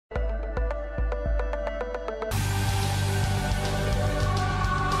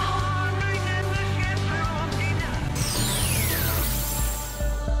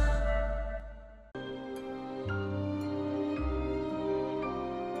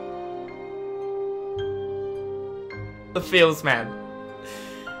The feels, man.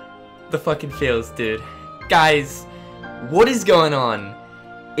 The fucking feels, dude. Guys, what is going on?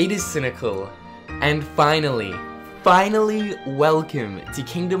 It is Cynical, and finally, welcome to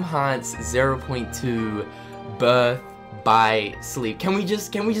Kingdom Hearts 0.2 Birth by Sleep. Can we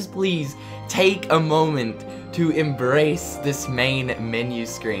just please take a moment to embrace this main menu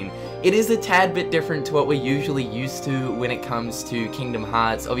screen? It is a tad bit different to what we're usually used to when it comes to Kingdom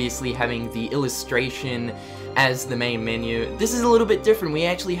Hearts, obviously having the illustration as the main menu. This is a little bit different. We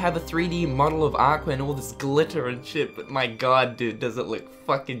actually have a 3D model of Aqua and all this glitter and shit, but my god, dude, does it look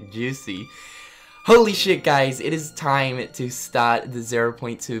fucking juicy. Holy shit, guys, it is time to start the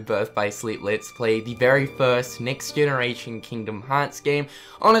 0.2 Birth by Sleep Let's Play, the very first next generation Kingdom Hearts game.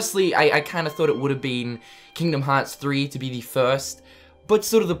 Honestly, I kind of thought it would have been Kingdom Hearts 3 to be the first, but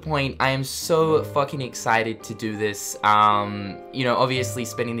sort of the point, I am so fucking excited to do this. You know, obviously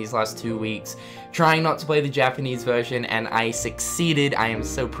spending these last 2 weeks trying not to play the Japanese version, and I succeeded. I am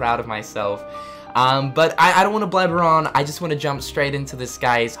so proud of myself. But I don't want to blabber on, I just want to jump straight into this,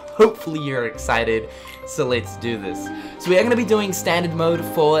 guys. Hopefully you're excited, so let's do this. So we are going to be doing standard mode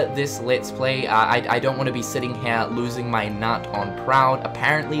for this Let's Play. I don't want to be sitting here losing my nut on Proud.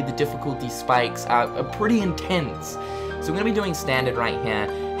 Apparently the difficulty spikes are pretty intense. So we're going to be doing standard right here.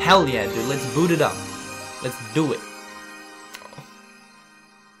 Hell yeah, dude, let's boot it up. Let's do it. Oh.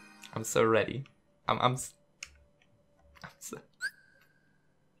 I'm so ready. I'm so...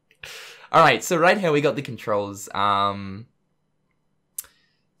 Alright, so right here we got the controls.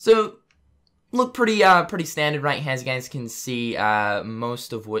 So look pretty standard right here, as you guys can see,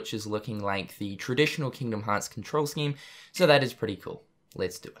 most of which is looking like the traditional Kingdom Hearts control scheme. So that is pretty cool.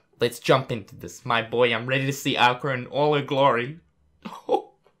 Let's do it. Let's jump into this. My boy, I'm ready to see Aqua in all her glory. Oh.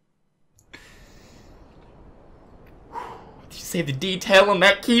 Did you see the detail on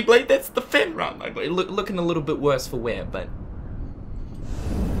that Keyblade? That's the Fenrir, my boy. Looking a little bit worse for wear, but...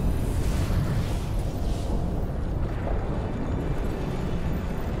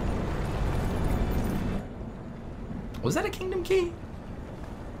 Was that a Kingdom Key?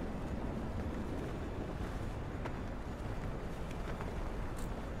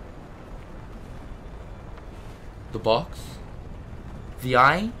 The box? The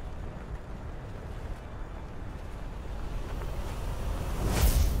eye?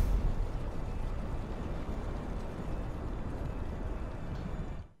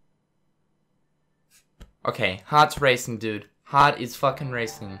 Okay, heart's racing, dude. Heart is fucking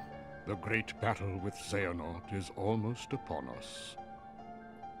racing. The great battle with Xehanort is almost upon us.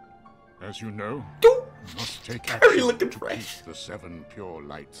 As you know, we must take action looking to fresh. keep the seven pure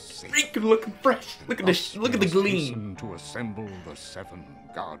lights safe. Freaking looking fresh. Look at this. Look at the gleam. To assemble the seven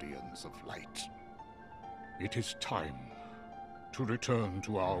guardians of light. It is time to return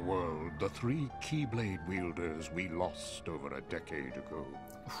to our world the three Keyblade wielders we lost over a decade ago.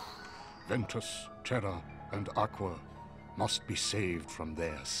 Ventus, Terra, and Aqua must be saved from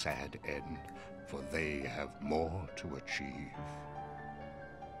their sad end, for they have more to achieve.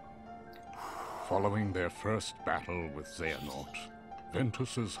 Following their first battle with Xehanort,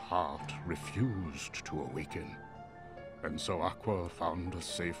 Ventus's heart refused to awaken, and so Aqua found a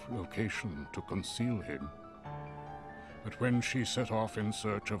safe location to conceal him. But when she set off in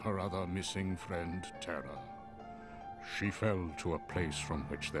search of her other missing friend, Terra, she fell to a place from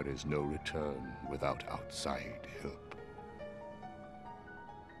which there is no return without outside help.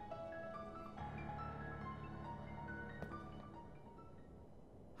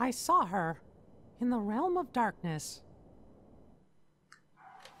 I saw her in the realm of darkness.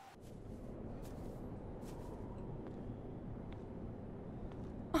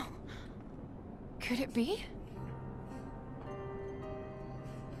 Oh, could it be?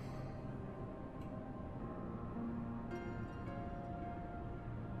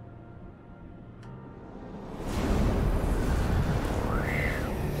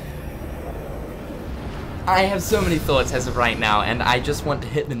 I have so many thoughts as of right now, and I just want to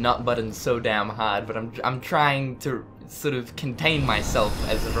hit the nut button so damn hard, but I'm trying to sort of contain myself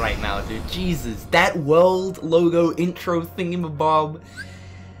as of right now, dude. Jesus, that world logo intro thingamabob.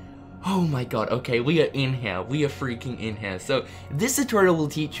 Oh my god, okay, we are in here. We are freaking in here. So, this tutorial will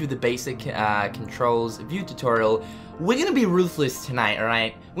teach you the basic controls, view tutorial. We're gonna be ruthless tonight,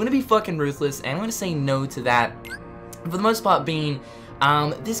 alright? We're gonna be fucking ruthless, and I'm gonna say no to that. For the most part being,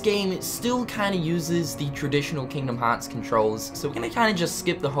 this game still kind of uses the traditional Kingdom Hearts controls, so we're going to kind of just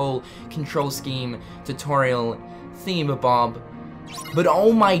skip the whole control scheme tutorial thingamabob. But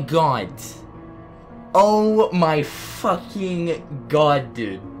oh my god. Oh my fucking god,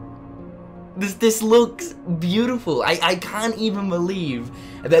 dude. This looks beautiful. I can't even believe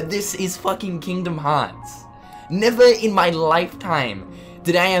that this is fucking Kingdom Hearts. Never in my lifetime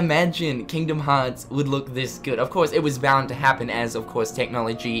did I imagine Kingdom Hearts would look this good. Of course, it was bound to happen as, of course,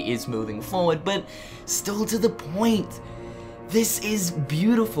 technology is moving forward, but still to the point. This is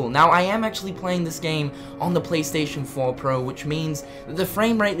beautiful. Now, I am actually playing this game on the PlayStation 4 Pro, which means that the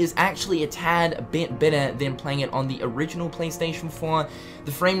frame rate is actually a bit better than playing it on the original PlayStation 4.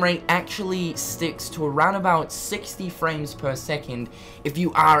 The frame rate actually sticks to around about 60 frames per second if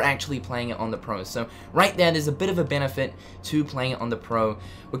you are actually playing it on the Pro. So, right there's a bit of a benefit to playing it on the Pro.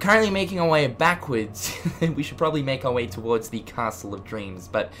 We're currently making our way backwards. We should probably make our way towards the Castle of Dreams,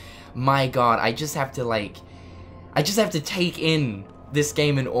 but my god, I just have to take in this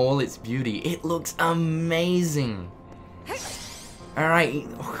game in all its beauty. It looks amazing. Alright,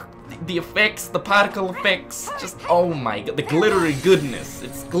 the effects, the particle effects, just, oh my god, the glittery goodness.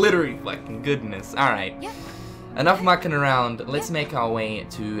 It's glittery fucking goodness. Alright, enough mucking around. Let's make our way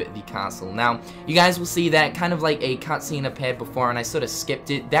to the castle. Now, you guys will see that kind of like a cutscene appeared before, and I sort of skipped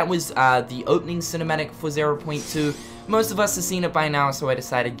it. That was the opening cinematic for 0.2. Most of us have seen it by now, so I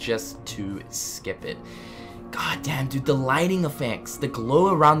decided just to skip it. God damn, dude, the lighting effects, the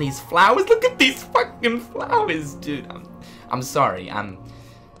glow around these flowers. Look at these fucking flowers, dude. I'm sorry. I'm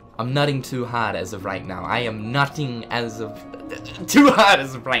nutting too hard as of right now. I am nutting as of too hard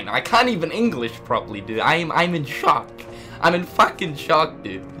as of right now. I can't even English properly, dude. I'm in shock. I'm in fucking shock,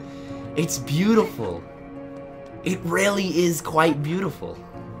 dude. It's beautiful. It really is quite beautiful.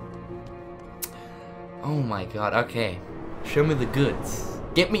 Oh my god. Okay, show me the goods.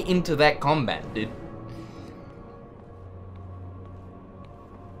 Get me into that combat, dude.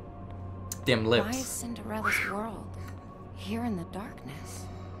 Them lips. Why is Cinderella's world here in the darkness?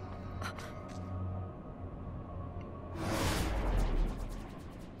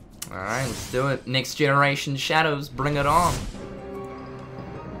 Alright, let's do it. Next generation shadows, bring it on.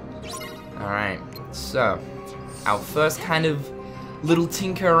 Alright, so our first kind of little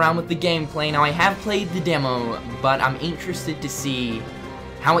tinker around with the gameplay. Now, I have played the demo, but I'm interested to see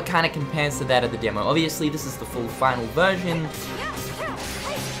how it kind of compares to that of the demo. Obviously, this is the full final version.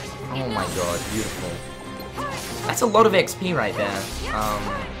 Oh my god, beautiful. That's a lot of XP right there,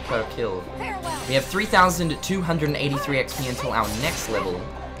 per kill. We have 3,283 XP until our next level.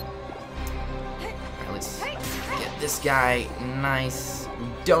 Alright, let's get this guy. Nice. We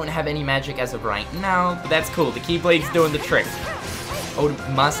don't have any magic as of right now, but that's cool. The Keyblade's doing the trick. Oh,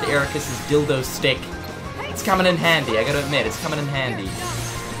 Master Ericus's dildo stick. It's coming in handy, I gotta admit, it's coming in handy.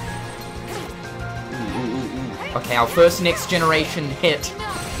 Ooh. Okay, our first next generation hit.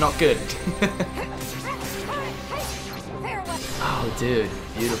 Not good. Oh, dude,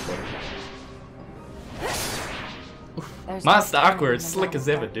 beautiful. Master Aqua is slick as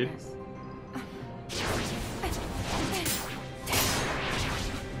ever, dude.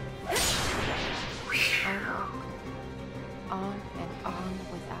 On and on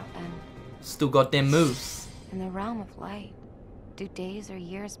without end. Still got them moves. In the realm of light, do days or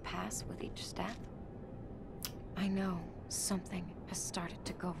years pass with each step? I know something has started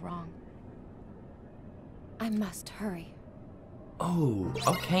to go wrong. I must hurry. Oh,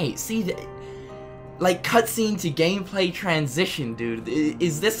 okay. See, like cutscene to gameplay transition, dude.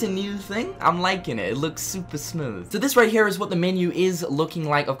 Is this a new thing? I'm liking it. It looks super smooth. So this right here is what the menu is looking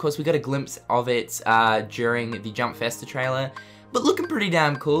like. Of course, we got a glimpse of it during the Jump Festa trailer, but looking pretty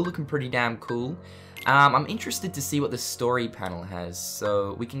damn cool. I'm interested to see what the story panel has.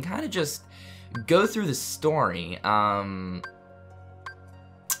 So we can kind of just go through the story.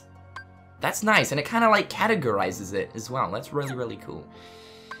 That's nice, and it kind of like categorizes it as well. That's really, really cool.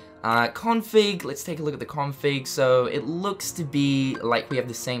 Config, let's take a look at the config. So it looks to be like we have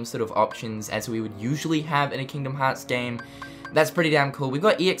the same sort of options as we would usually have in a Kingdom Hearts game. That's pretty damn cool. We've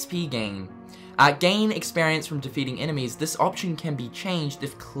got EXP gain. Gain experience from defeating enemies. This option can be changed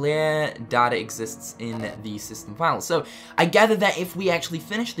if clear data exists in the system file. So I gather that if we actually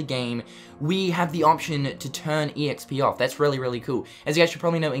finish the game, we have the option to turn EXP off. That's really, really cool. As you guys should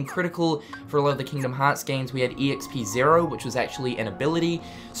probably know, in Critical, for a lot of the Kingdom Hearts games, we had EXP 0, which was actually an ability.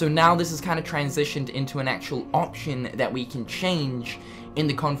 So now this is kind of transitioned into an actual option that we can change in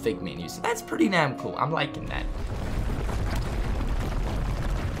the config menu. So that's pretty damn cool. I'm liking that.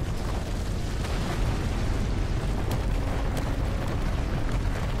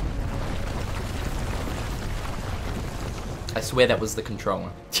 I swear that was the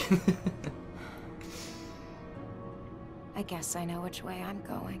controller. I guess I know which way I'm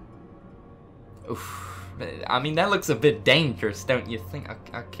going. Oof. I mean, that looks a bit dangerous, don't you think?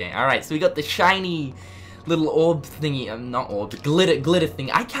 Okay, alright, so we got the shiny little orb thingy, not orb, glitter thing.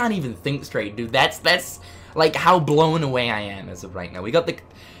 I can't even think straight, dude. That's like, how blown away I am as of right now. We got the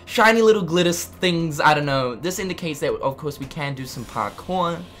shiny little glitter things, I don't know. This indicates that, of course, we can do some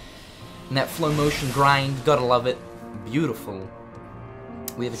parkour. And that flow motion grind, gotta love it. Beautiful.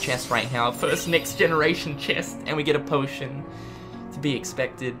 We have a chest right here, our first next generation chest, and we get a potion. To be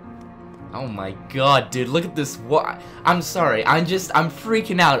expected. Oh my god, dude, look at this. What? I'm sorry, I'm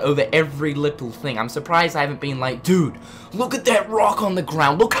freaking out over every little thing. I'm surprised I haven't been like, dude, look at that rock on the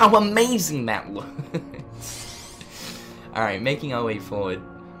ground. Look how amazing that looks. Alright, making our way forward.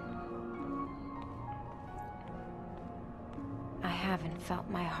 I haven't felt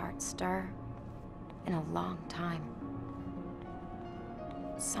my heart stir in a long time.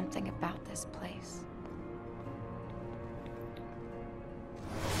 Something about this place.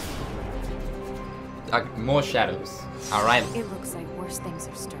 More shadows. Alright. It looks like worse things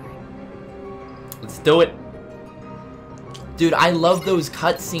are stirring. Let's do it. Dude, I love those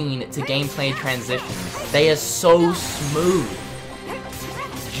cutscene to gameplay transitions. They are so smooth.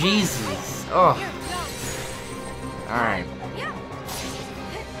 Jesus. Oh. Alright.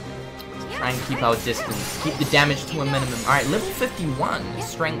 Try and keep our distance. Keep the damage to a minimum. Alright, level 51.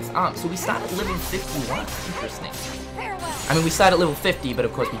 Strength up. So we start at level 51. Interesting. I mean, we started at level 50, but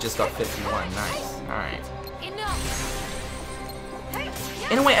of course we just got 51. Nice. Alright.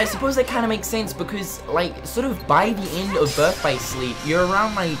 In a way, I suppose that kind of makes sense because, like, sort of by the end of Birth by Sleep, you're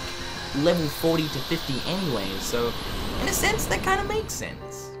around, like, level 40 to 50 anyway, so in a sense, that kind of makes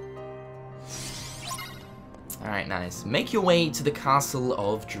sense. Alright, nice. Make your way to the Castle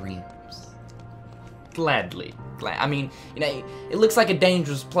of Dreams. Gladly. I mean, you know, it looks like a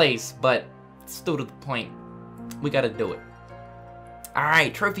dangerous place, but still to the point. We gotta do it.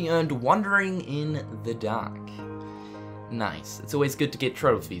 Alright, trophy earned Wandering in the Dark. Nice. It's always good to get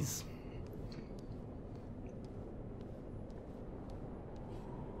trophies.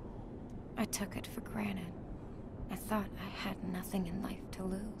 I took it for granted. I thought I had nothing in life to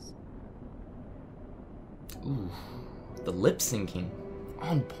lose. Ooh, the lip syncing.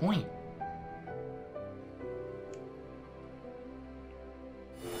 On point.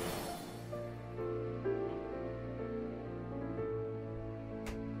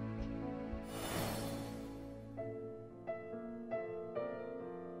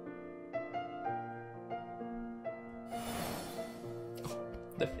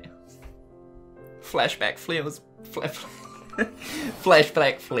 Flashback feels.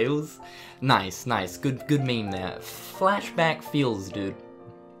 Flashback feels. Nice, nice. Good meme there. Flashback feels, dude.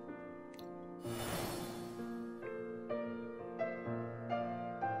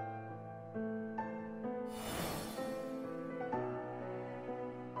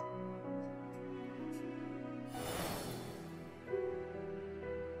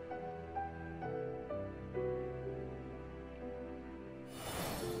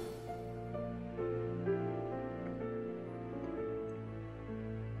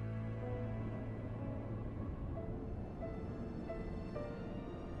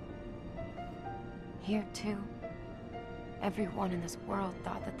 Here, too, everyone in this world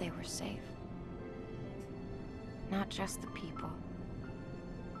thought that they were safe. Not just the people,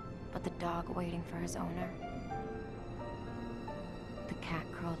 but the dog waiting for his owner. The cat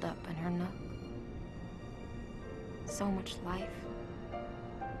curled up in her nook. So much life.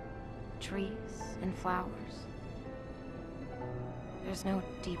 Trees and flowers. There's no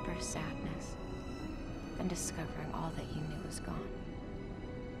deeper sadness than discovering all that you knew was gone.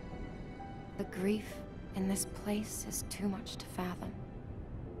 The grief in this place is too much to fathom.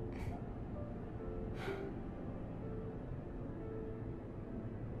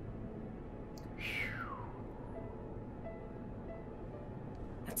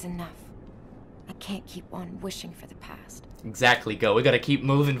 That's enough. I can't keep on wishing for the past. Exactly, Go. We gotta keep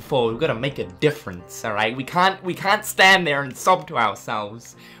moving forward. We gotta make a difference, alright? We can't stand there and sob to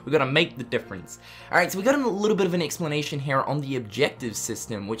ourselves. We gotta make the difference. Alright, so we got a little bit of an explanation here on the objective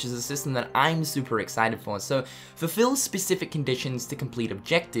system, which is a system that I'm super excited for. So, fulfill specific conditions to complete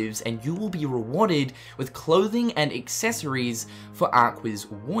objectives, and you will be rewarded with clothing and accessories for Aqua's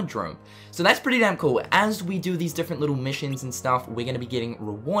wardrobe. So that's pretty damn cool. As we do these different little missions and stuff, we're gonna be getting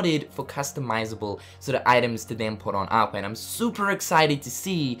rewarded for customizable sort of items to then put on Aqua, and I'm super excited to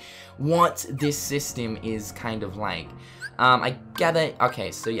see what this system is kind of like. I gather,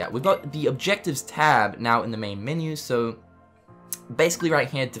 okay, so yeah, we've got the objectives tab now in the main menu, so basically right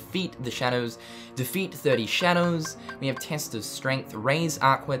here, defeat the shadows, defeat 30 shadows, we have test of strength, raise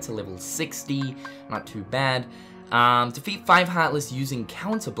Aqua to level 60, not too bad. Defeat 5 Heartless using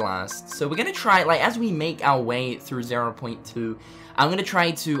Counterblast. So we're gonna try, like, as we make our way through 0.2, I'm gonna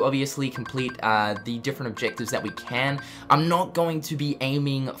try to obviously complete the different objectives that we can. I'm not going to be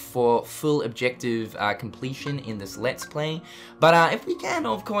aiming for full objective completion in this Let's Play, but if we can,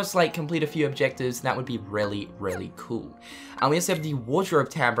 of course, like, complete a few objectives, that would be really, really cool. We also have the Wardrobe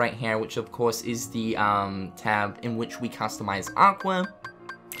tab right here, which of course is the tab in which we customize Aqua.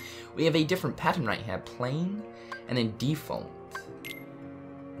 We have a different pattern right here, plain, and then default.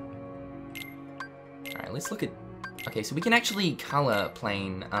 Alright, let's look at... Okay, so we can actually color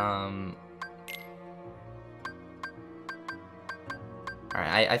plain. Alright,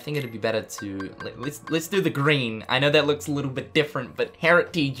 I think it'd be better to... Let's do the green. I know that looks a little bit different, but here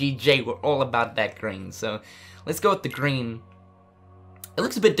at TGJ, we're all about that green. So, let's go with the green. It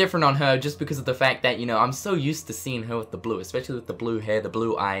looks a bit different on her just because of the fact that, you know, I'm so used to seeing her with the blue, especially with the blue hair, the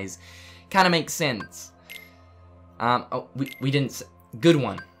blue eyes. Kind of makes sense. Oh, we didn't... Good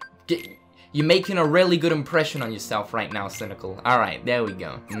one. You're making a really good impression on yourself right now, Cynical. Alright, there we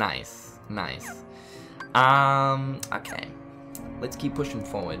go. Nice. Nice. Okay. Let's keep pushing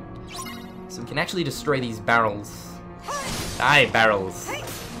forward. So we can actually destroy these barrels. Die, barrels.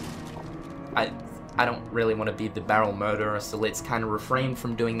 I don't really want to be the barrel murderer, so let's kind of refrain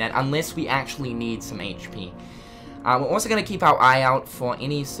from doing that unless we actually need some HP. We're also going to keep our eye out for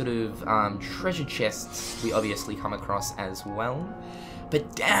any sort of treasure chests we obviously come across as well.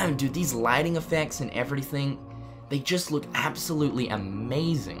 But damn, dude, these lighting effects and everything, they just look absolutely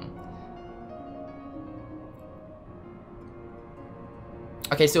amazing.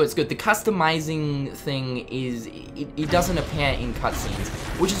 Okay, so it's good. The customizing thing is, it doesn't appear in cutscenes,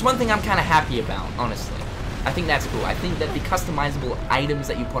 which is one thing I'm kind of happy about, honestly. I think that's cool. I think that the customizable items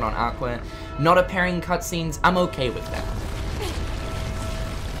that you put on Aqua not appearing in cutscenes, I'm okay with that.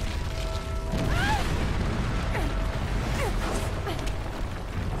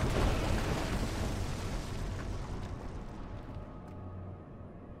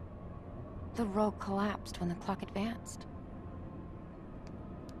 The road collapsed when the clock advanced.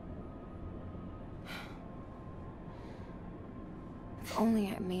 If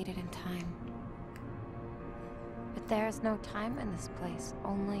only I made it in time. But there is no time in this place,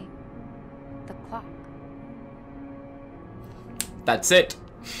 only the clock. That's it.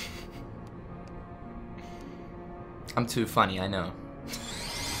 I'm too funny, I know.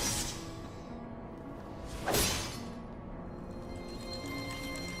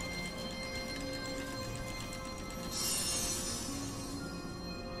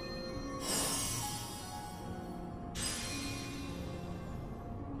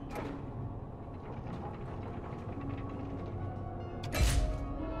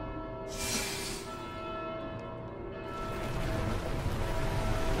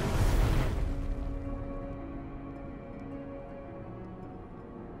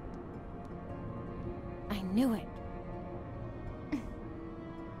 I knew it.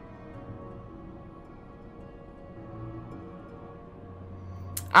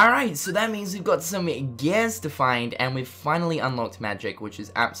 Alright, so that means we've got some gears to find, and we've finally unlocked magic, which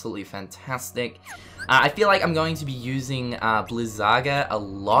is absolutely fantastic. I feel like I'm going to be using Blizzaga a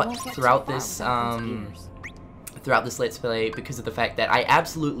lot throughout this Let's Play because of the fact that I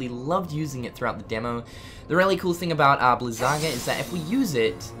absolutely loved using it throughout the demo. The really cool thing about Blizzaga is that if we use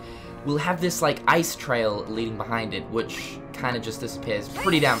it, we'll have this like ice trail leading behind it, which kind of just disappears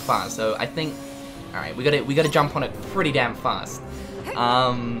pretty damn fast. So I think, alright, we gotta jump on it pretty damn fast.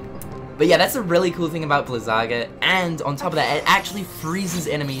 But yeah, that's a really cool thing about Blizzaga, and on top of that, it actually freezes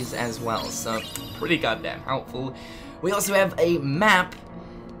enemies as well, so pretty goddamn helpful. We also have a map,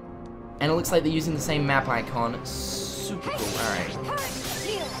 and it looks like they're using the same map icon. Super cool, alright.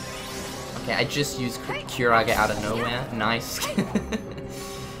 Okay, I just used Kuraga out of nowhere. Nice.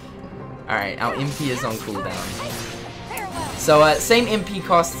 Alright, our MP is on cooldown. So, same MP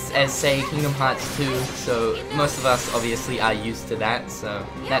costs as, say, Kingdom Hearts 2, so most of us obviously are used to that, so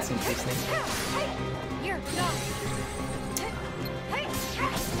that's interesting.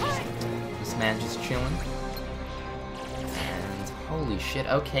 This man just chilling. And holy shit,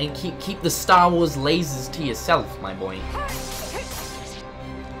 okay, keep the Star Wars lasers to yourself, my boy.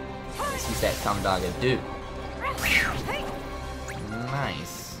 Let's use that Thumdaga, dude.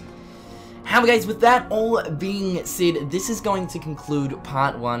 Nice. However guys, with that all being said, this is going to conclude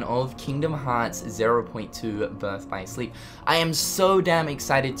part 1 of Kingdom Hearts 0.2 Birth by Sleep. I am so damn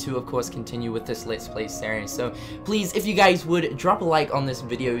excited to, of course, continue with this Let's Play series, so please, if you guys would, drop a like on this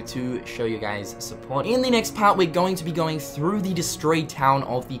video to show you guys support. In the next part, we're going to be going through the destroyed town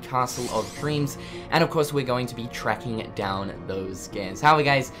of the Castle of Dreams, and of course, we're going to be tracking down those gears. However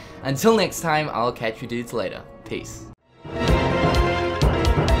guys, until next time, I'll catch you dudes later. Peace. Peace.